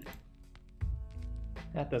related.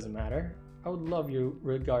 That doesn't matter. I would love you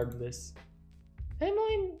regardless.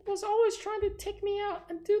 Emmeline was always trying to take me out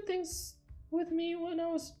and do things with me when I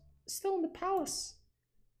was still in the palace.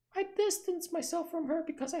 I distanced myself from her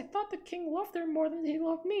because I thought the king loved her more than he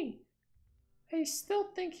loved me. I still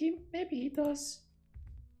think maybe he does.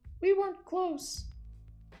 We weren't close.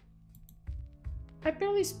 I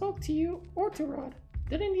barely spoke to you or to Rod.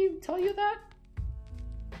 Didn't he tell you that?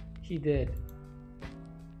 He did.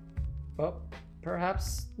 Well,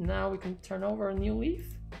 perhaps now we can turn over a new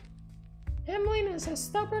leaf? Emmeline is as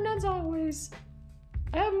stubborn as always.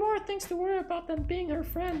 I have more things to worry about than being her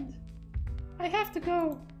friend. I have to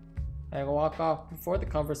go. I walk off before the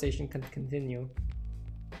conversation can continue.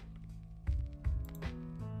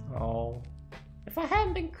 Oh. If I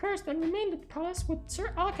hadn't been cursed and remained at the palace, would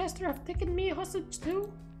Sir Alcaster have taken me hostage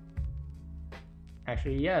too?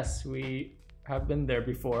 Actually, yes, we have been there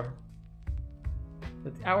before.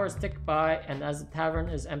 The hours tick by, and as the tavern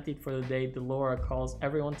is emptied for the day, Delora calls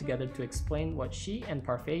everyone together to explain what she and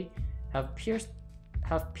Parfait have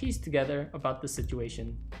pieced together about the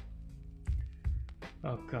situation.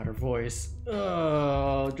 Oh god, her voice.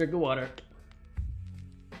 Oh, drink of water.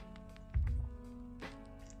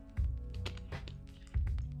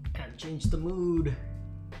 change the mood.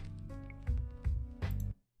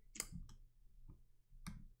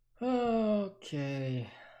 Okay.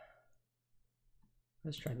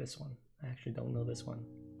 Let's try this one. I actually don't know this one.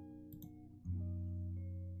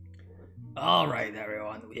 Alright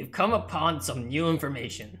everyone, we've come upon some new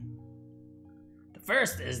information. The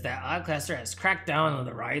first is that Alcester has cracked down on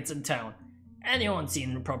the riots in town. Anyone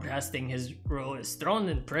seen protesting his rule is thrown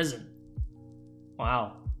in prison.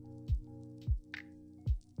 Wow.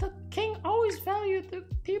 The king always valued the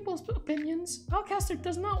people's opinions. Alcester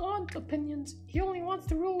does not want opinions. He only wants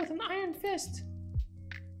to rule with an iron fist.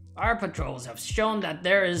 Our patrols have shown that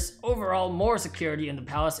there is overall more security in the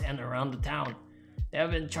palace and around the town. They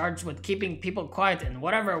have been charged with keeping people quiet in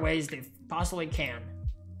whatever ways they possibly can.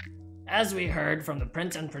 As we heard from the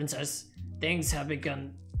prince and princess, things have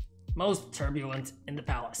become most turbulent in the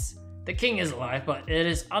palace. The king is alive, but it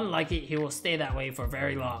is unlikely he will stay that way for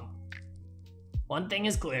very long. One thing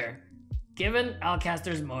is clear. Given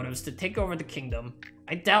Alcaster's motives to take over the kingdom,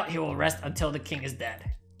 I doubt he will rest until the king is dead.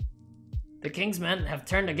 The king's men have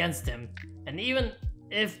turned against him, and even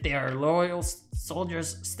if there are loyal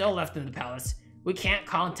soldiers still left in the palace, we can't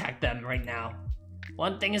contact them right now.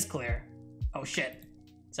 One thing is clear. Oh shit.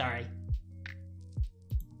 Sorry.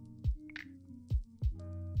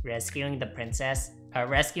 Rescuing the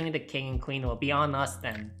king and queen will be on us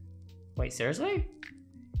then. Wait, seriously?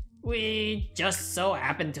 We just so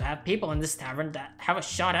happen to have people in this tavern that have a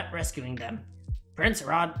shot at rescuing them. Prince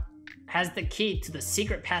Rod has the key to the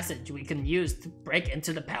secret passage we can use to break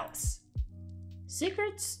into the palace.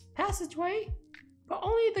 Secrets? Passageway? But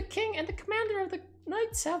only the king and the commander of the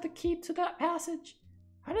knights have the key to that passage.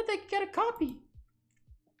 How did they get a copy?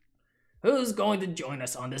 Who's going to join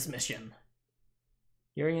us on this mission?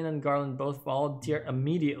 Urian and Garland both volunteer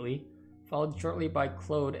immediately, followed shortly by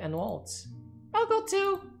Claude and Waltz. I'll go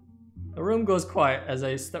too. The room goes quiet as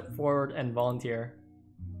I step forward and volunteer.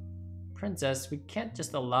 Princess, we can't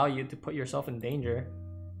just allow you to put yourself in danger.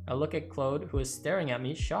 I look at Claude, who is staring at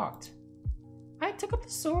me, shocked. I took up the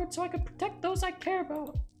sword so I could protect those I care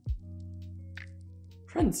about.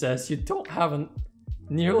 Princess, you don't have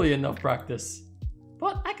nearly enough practice.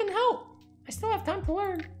 But I can help. I still have time to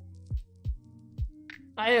learn.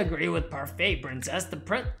 I agree with Parfait, Princess.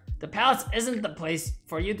 The palace isn't the place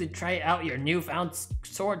for you to try out your newfound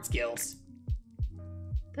sword skills.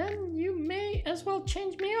 Then you may as well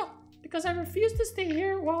change me up, because I refuse to stay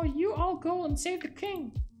here while you all go and save the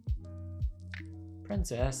king.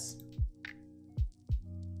 Princess.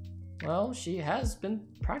 Well, she has been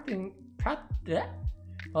practicing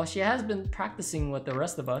with the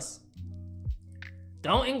rest of us.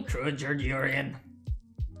 Don't encourage her, Urian.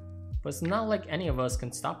 But it's not like any of us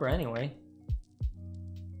can stop her anyway.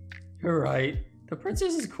 You're right. The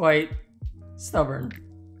princess is quite stubborn.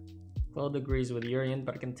 Claude agrees with Urian,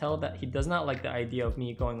 but I can tell that he does not like the idea of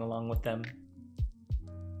me going along with them.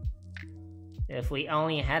 If we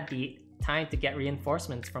only had the time to get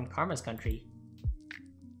reinforcements from Karma's country.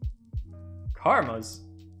 Karma's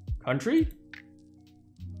country?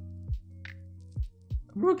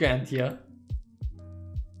 Rugantia.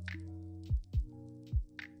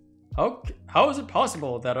 How is it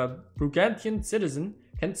possible that a Rugantian citizen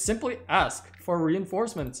can simply ask for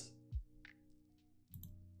reinforcements?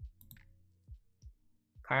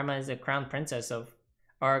 Karma is the crown prince of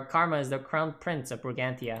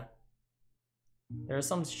Rugantia. There is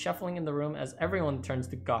some shuffling in the room as everyone turns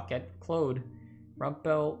to gawk at Claude.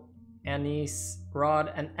 Rumpel, Anise,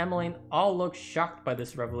 Rod, and Emmeline all look shocked by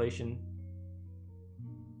this revelation.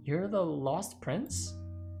 You're the Lost Prince?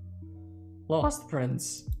 Lost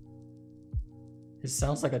Prince. It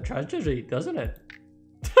sounds like a tragedy, doesn't it?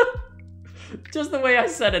 Just the way I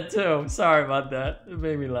said it too. Sorry about that. It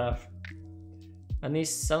made me laugh.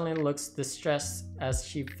 Anise suddenly looks distressed as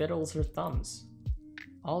she fiddles her thumbs.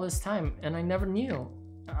 All this time, and I never knew.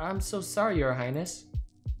 I'm so sorry, Your Highness.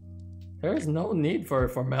 There is no need for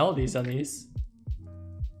formalities, Anise.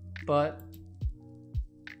 But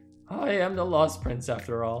I am the Lost Prince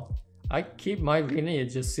after all. I keep my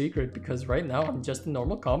lineage a secret because right now I'm just a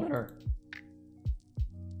normal commoner.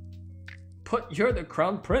 But you're the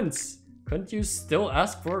Crown Prince. Couldn't you still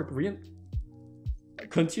ask for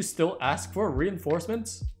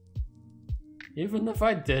reinforcements? Even if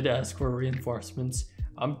I did ask for reinforcements,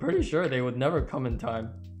 I'm pretty sure they would never come in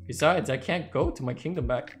time. Besides, I can't go to my kingdom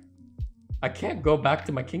back. I can't go back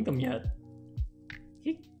to my kingdom yet.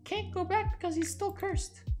 He can't go back because he's still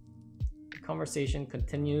cursed. The conversation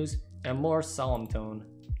continues in a more solemn tone.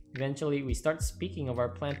 Eventually, we start speaking of our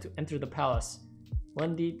plan to enter the palace.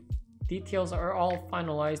 When the details are all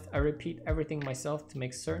finalized, I repeat everything myself to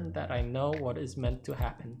make certain that I know what is meant to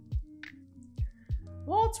happen.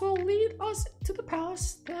 Waltz will lead us to the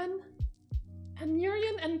palace, then, and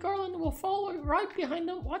Urian and Garland will follow right behind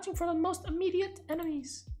them, watching for the most immediate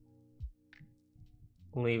enemies.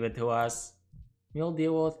 Leave it to us. We'll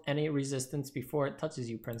deal with any resistance before it touches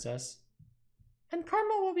you, Princess. And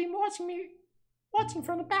Karma will be watching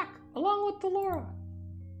from the back, along with Delora.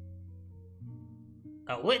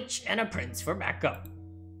 A witch and a prince for backup.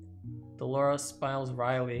 Delora smiles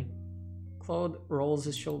wryly. Claude rolls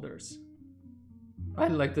his shoulders.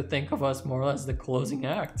 I'd like to think of us more as the closing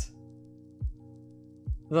act.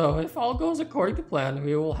 Though, if all goes according to plan,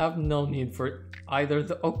 we will have no need for either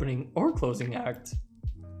the opening or closing act.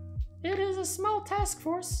 It is a small task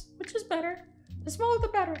force, which is better. The smaller the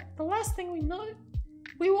better. The last thing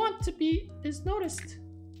we want to be is noticed.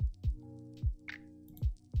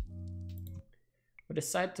 We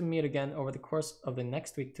decide to meet again over the course of the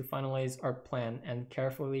next week to finalize our plan and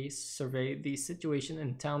carefully survey the situation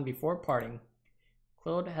in town before parting.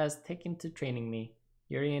 Claude has taken to training me,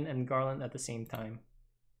 Urian and Garland at the same time.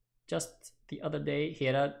 Just the other day,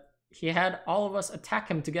 he had all of us attack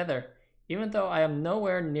him together. Even though I am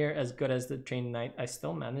nowhere near as good as the trained knight, I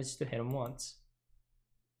still managed to hit him once.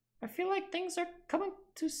 I feel like things are coming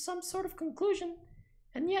to some sort of conclusion,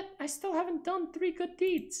 and yet I still haven't done 3 good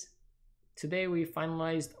deeds. Today we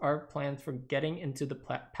finalized our plan for getting into the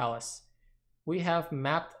palace. We have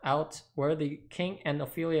mapped out where the king and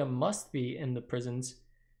Ophelia must be in the prisons,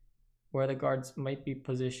 where the guards might be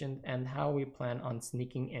positioned, and how we plan on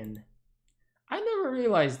sneaking in. I never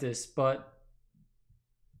realized this, but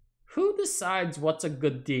who decides what's a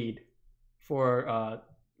good deed for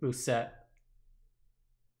Lucette?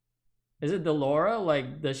 Is it Delora?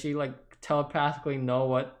 Like, does she like telepathically know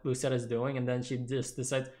what Lucette is doing, and then she just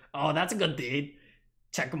decides, oh, that's a good deed,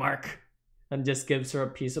 check mark, and just gives her a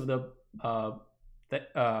piece of the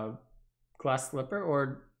glass slipper?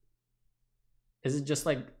 Or is it just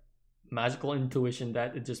like magical intuition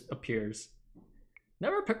that it just appears?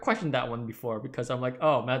 Never questioned that one before, because I'm like,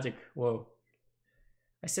 oh, magic, whoa.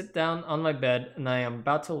 I sit down on my bed and I am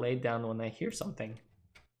about to lay down when I hear something.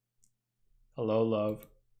 Hello, love.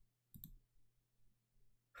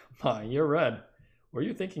 My, you're red. Were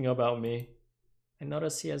you thinking about me? I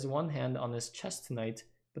notice he has one hand on his chest tonight,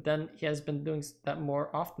 but then he has been doing that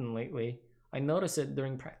more often lately. I notice it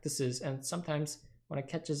during practices and sometimes when I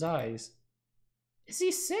catch his eyes. Is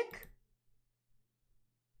he sick?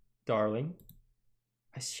 Darling.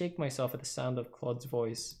 I shake myself at the sound of Claude's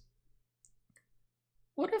voice.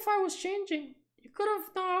 What if I was changing? You could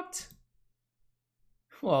have knocked.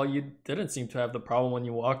 Well, you didn't seem to have the problem when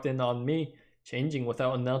you walked in on me changing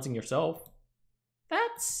without announcing yourself.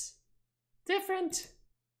 That's different.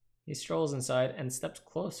 He strolls inside and steps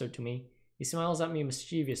closer to me. He smiles at me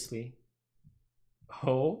mischievously.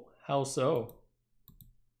 Oh, how so?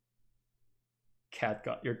 Cat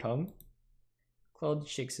got your tongue? Claude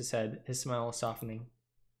shakes his head, his smile softening.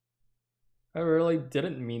 I really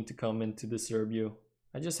didn't mean to come in to disturb you.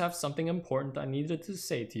 I just have something important I needed to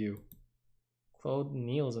say to you. Claude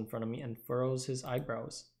kneels in front of me and furrows his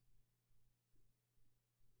eyebrows.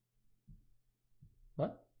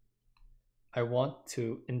 What? I want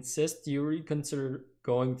to insist you reconsider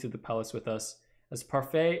going to the palace with us. As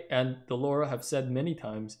Parfait and Delora have said many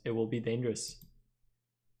times, it will be dangerous.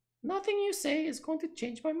 Nothing you say is going to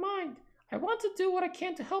change my mind. I want to do what I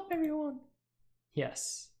can to help everyone.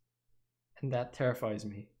 Yes, and that terrifies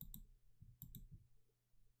me.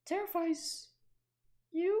 Terrifies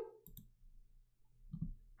you?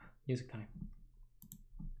 Music time.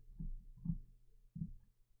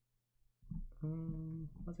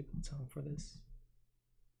 What's a good song for this?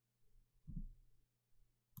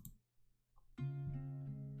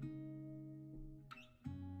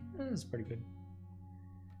 This is pretty good.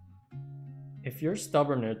 If your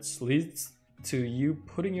stubbornness leads to you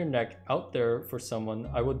putting your neck out there for someone,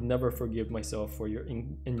 I would never forgive myself for your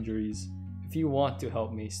injuries. If you want to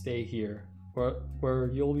help me, stay here,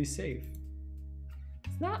 where you'll be safe.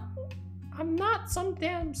 I'm not some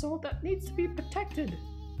damsel that needs to be protected.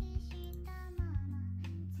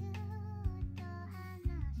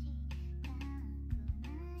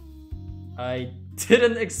 I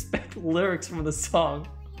didn't expect lyrics from the song.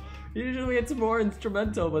 Usually it's more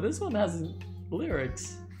instrumental, but this one has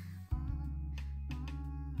lyrics.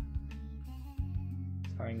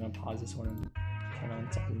 Sorry, I'm gonna pause this one and turn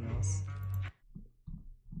on something else.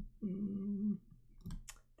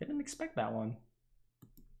 Didn't expect that one.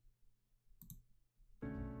 I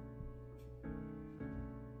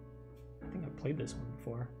think I've played this one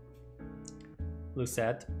before.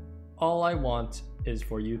 Lucette, all I want is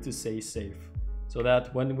for you to stay safe, so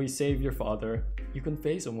that when we save your father, you can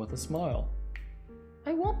face him with a smile.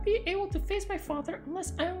 I won't be able to face my father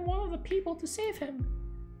unless I am one of the people to save him.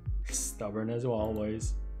 Stubborn as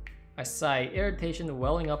always. I sigh, irritation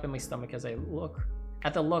welling up in my stomach as I look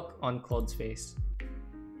at the look on Claude's face.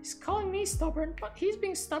 He's calling me stubborn, but he's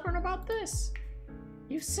being stubborn about this.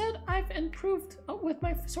 You've said I've improved with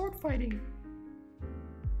my sword fighting.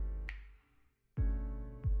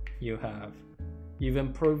 You have. You've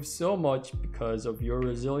improved so much because of your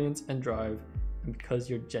resilience and drive, and because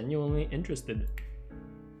you're genuinely interested.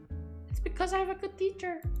 It's because I have a good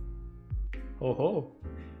teacher. Ho ho.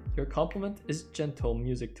 Your compliment is gentle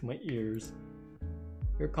music to my ears.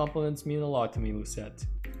 Your compliments mean a lot to me, Lucette.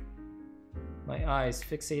 My eyes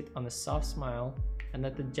fixate on the soft smile and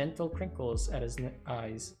at the gentle crinkles at his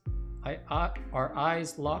eyes. Our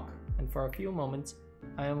eyes lock, and for a few moments,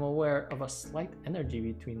 I am aware of a slight energy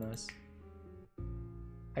between us.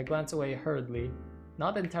 I glance away hurriedly,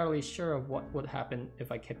 not entirely sure of what would happen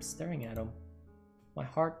if I kept staring at him. My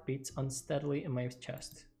heart beats unsteadily in my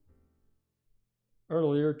chest.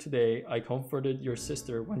 Earlier today, I comforted your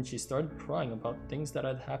sister when she started crying about things that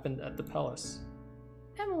had happened at the palace.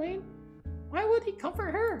 Emmeline, why would he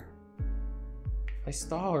comfort her? I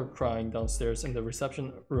saw her crying downstairs in the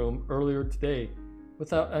reception room earlier today,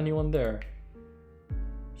 without anyone there.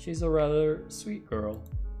 She's a rather sweet girl.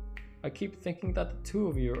 I keep thinking that the two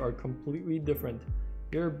of you are completely different.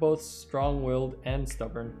 You're both strong-willed and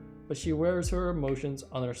stubborn, but she wears her emotions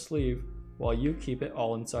on her sleeve while you keep it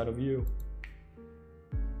all inside of you.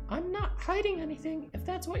 I'm not hiding anything, if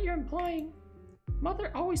that's what you're implying.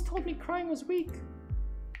 Mother always told me crying was weak.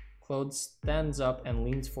 Claude stands up and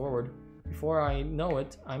leans forward. Before I know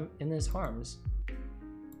it, I'm in his arms.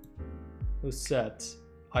 Lucette,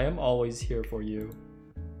 I am always here for you.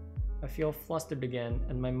 I feel flustered again,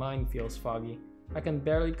 and my mind feels foggy. I can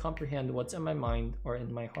barely comprehend what's in my mind or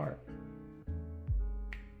in my heart.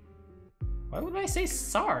 Why would I say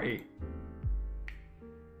sorry?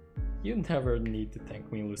 You never need to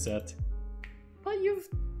thank me, Lucette. But you've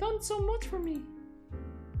done so much for me.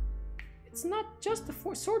 It's not just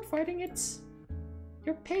the sword fighting, it's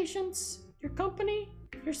your patience, your company,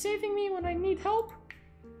 you're saving me when I need help.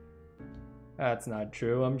 That's not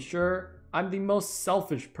true. I'm sure I'm the most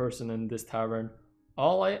selfish person in this tavern.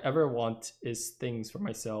 All I ever want is things for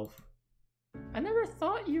myself. I never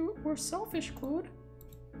thought you were selfish, Claude.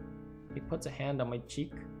 He puts a hand on my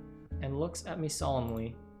cheek and looks at me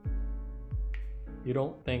solemnly. You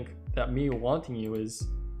don't think that me wanting you is...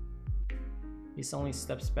 He suddenly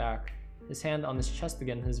steps back, his hand on his chest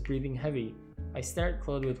again, his breathing heavy. I stare at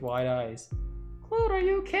Claude with wide eyes. Claude, are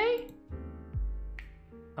you okay?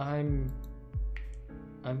 I'm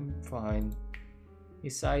fine. He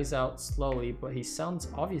sighs out slowly, but he sounds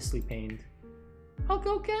obviously pained. I'll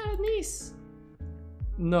go get a niece.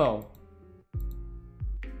 No.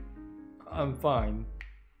 I'm fine.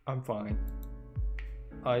 I'm fine.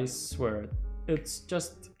 I swear it. It's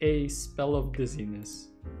just a spell of dizziness.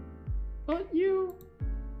 But you...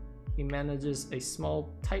 He manages a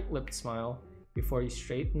small, tight-lipped smile before he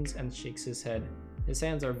straightens and shakes his head. His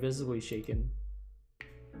hands are visibly shaken.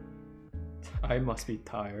 I must be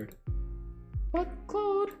tired. But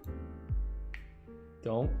Claude...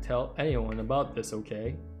 Don't tell anyone about this,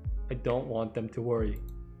 okay? I don't want them to worry.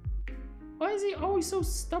 Why is he always so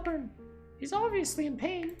stubborn? He's obviously in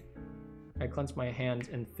pain. I clench my hands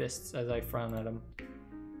in fists as I frown at him.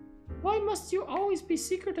 Why must you always be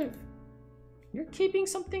secretive? You're keeping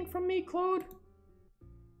something from me, Claude.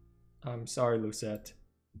 I'm sorry, Lucette.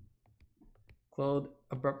 Claude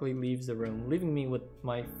abruptly leaves the room, leaving me with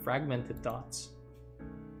my fragmented thoughts.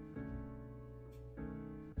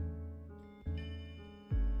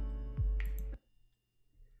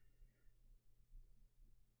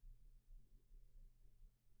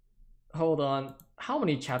 Hold on. How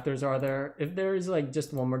many chapters are there? If there is like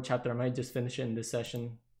just one more chapter, I might just finish it in this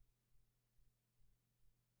session.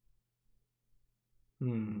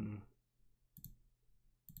 You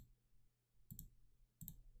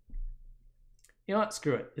know what?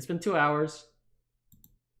 Screw it. It's been 2 hours.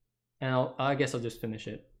 And I guess I'll just finish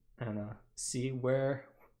it. And see where...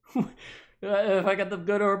 if I get the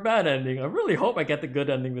good or bad ending. I really hope I get the good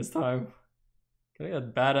ending this time. Getting a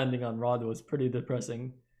bad ending on Rod was pretty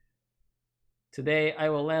depressing. Today, I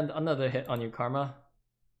will land another hit on you, Karma.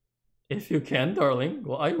 If you can, darling.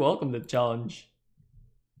 Well, I welcome the challenge.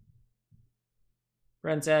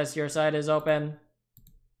 Princess, your side is open.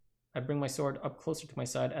 I bring my sword up closer to my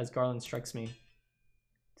side as Garland strikes me.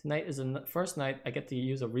 Tonight is the first night I get to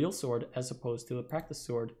use a real sword as opposed to a practice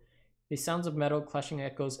sword. The sounds of metal clashing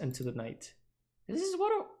echoes into the night. This is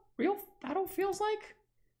what a real battle feels like?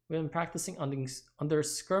 We've been practicing under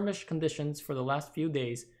skirmish conditions for the last few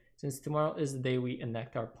days, Since tomorrow is the day we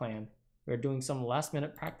enact our plan, we are doing some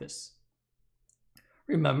last-minute practice.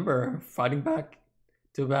 Remember, fighting back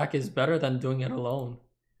to back is better than doing it alone.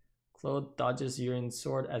 Claude dodges Urian's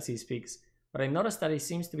sword as he speaks, but I notice that he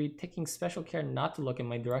seems to be taking special care not to look in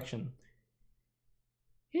my direction.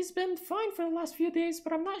 He's been fine for the last few days,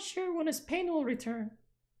 but I'm not sure when his pain will return.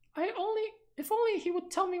 If only he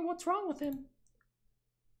would tell me what's wrong with him.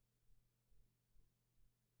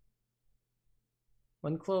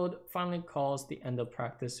 When Claude finally calls the end of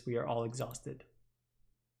practice, we are all exhausted.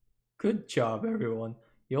 Good job, everyone.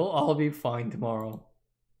 You'll all be fine tomorrow.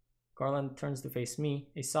 Garland turns to face me,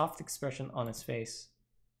 a soft expression on his face.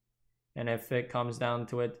 And if it comes down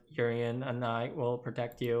to it, Urian and I will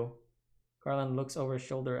protect you. Garland looks over his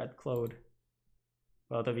shoulder at Claude.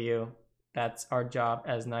 Both of you, that's our job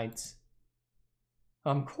as knights.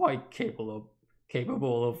 I'm quite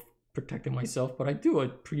capable of protecting myself, but I do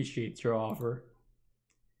appreciate your offer.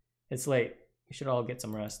 It's late. We should all get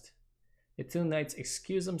some rest. The two knights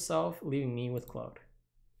excuse themselves, leaving me with Claude.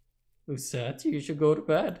 Lucette, you should go to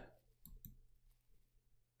bed.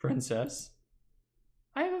 Princess?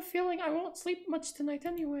 I have a feeling I won't sleep much tonight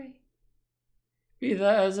anyway. Be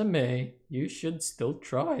that as it may, you should still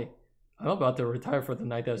try. I'm about to retire for the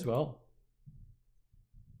night as well.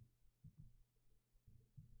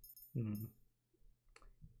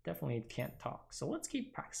 Definitely can't talk, so let's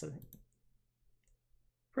keep practicing.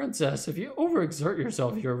 Princess, if you overexert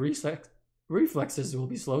yourself, your reflexes will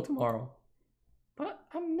be slow tomorrow. But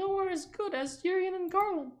I'm nowhere as good as Urian and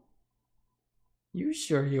Garland. You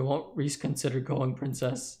sure you won't reconsider going,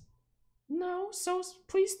 Princess? No, so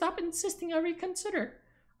please stop insisting I reconsider.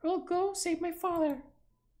 I will go save my father.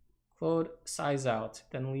 Claude sighs out,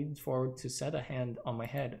 then leans forward to set a hand on my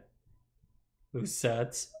head.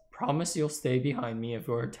 Lucette, promise you'll stay behind me if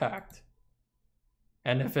we're attacked.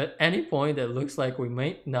 And if at any point it looks like we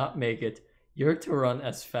might not make it, you're to run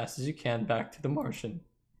as fast as you can back to the Martian.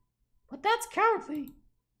 But that's cowardly.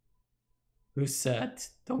 Lucette,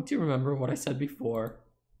 don't you remember what I said before?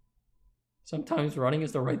 Sometimes running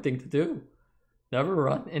is the right thing to do. Never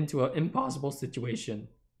run into an impossible situation.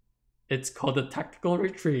 It's called a tactical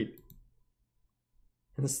retreat.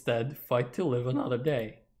 Instead, fight to live another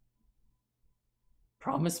day.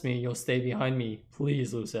 Promise me you'll stay behind me,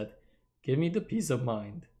 please, Lucette. Give me the peace of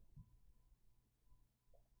mind.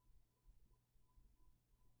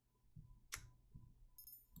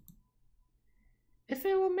 If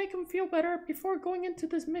it will make him feel better before going into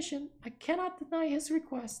this mission, I cannot deny his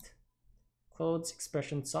request. Claude's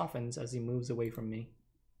expression softens as he moves away from me.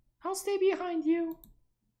 I'll stay behind you.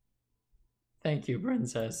 Thank you,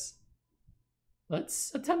 Princess.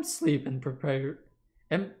 Let's attempt sleep in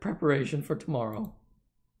preparation for tomorrow.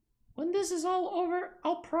 When this is all over,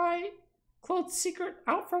 I'll pry Claude's secret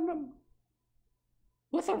out from him.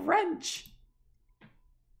 With a wrench.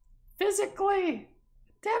 Physically.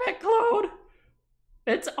 Damn it, Claude.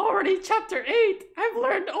 It's already chapter 8. I've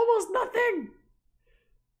learned almost nothing.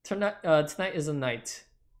 Tonight is a night,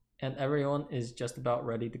 and everyone is just about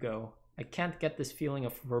ready to go. I can't get this feeling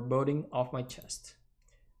of foreboding off my chest.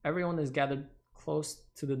 Everyone is gathered close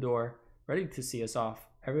to the door, ready to see us off.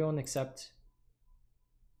 Everyone except...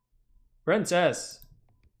 Princess!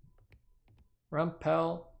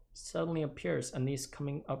 Rampel suddenly appears, and he's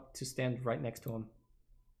coming up to stand right next to him.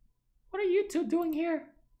 What are you two doing here?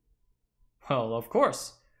 Well, of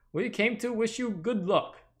course. We came to wish you good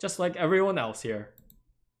luck, just like everyone else here.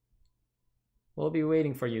 We'll be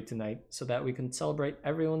waiting for you tonight so that we can celebrate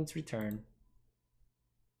everyone's return.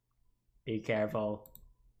 Be careful.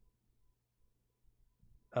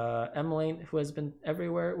 Emmeline, who has been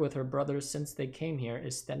everywhere with her brothers since they came here,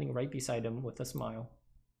 is standing right beside him with a smile.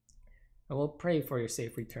 I will pray for your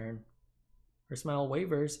safe return. Her smile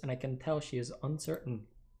wavers, and I can tell she is uncertain.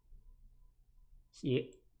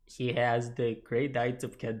 She has the Great Knights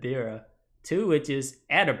of Cadera, 2 witches,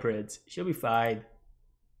 and a prince. She'll be fine.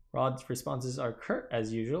 Rod's responses are curt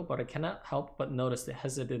as usual, but I cannot help but notice the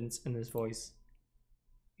hesitance in his voice.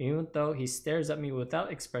 Even though he stares at me without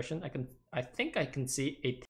expression, I think I can see a